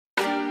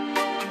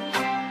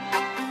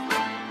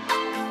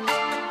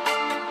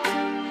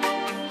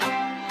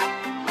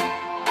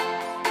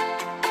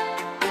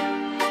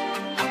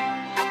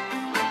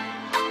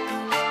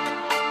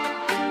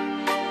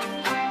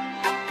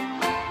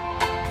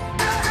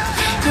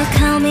You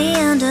call me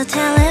on the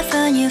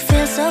telephone, you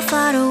feel so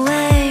far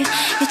away.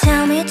 You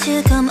tell me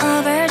to come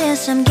over, there's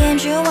some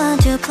games you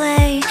want to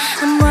play.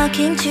 I'm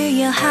walking to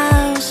your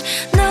house,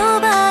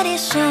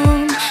 nobody's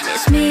home.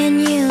 It's me and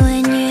you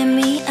and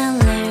me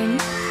alone.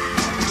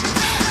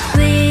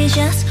 We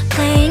just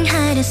playing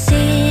hide and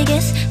seek,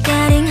 it's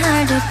getting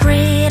hard to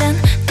breathe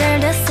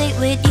under the seat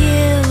with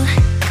you.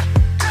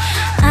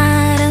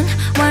 I don't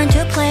want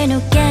to play no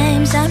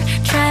games, I'm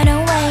trying to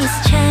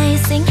waste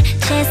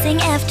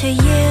chasing after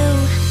you.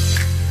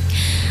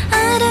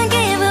 I don't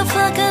give a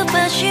fuck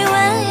about you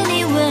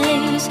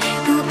anyways.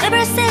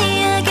 Whoever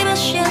say I give a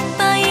shit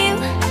about you,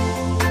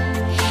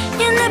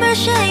 you never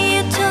share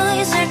your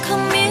toys or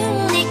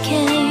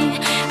communicate.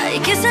 I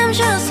guess I'm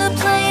just a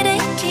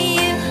playdate to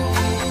you.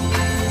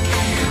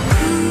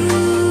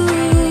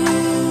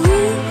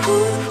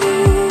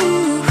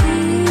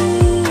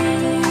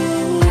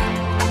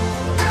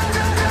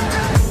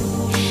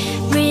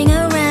 Ring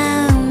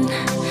around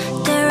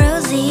the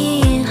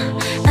rosy,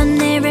 I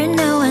never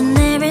know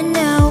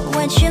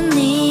what you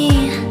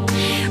need.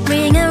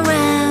 Ring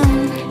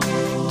around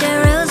the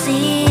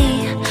rosy,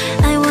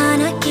 I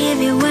wanna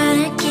give you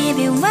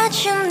what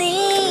you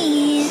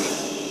need.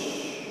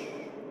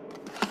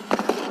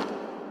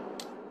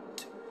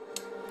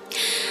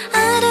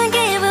 I don't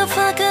give a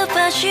fuck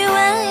about you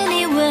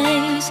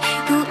anyways.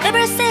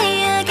 Whoever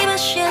say I give a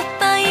shit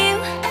about you,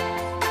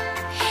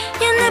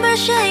 you never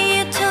share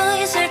your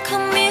toys or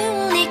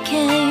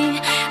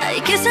communicate.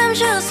 I guess I'm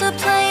just a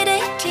player.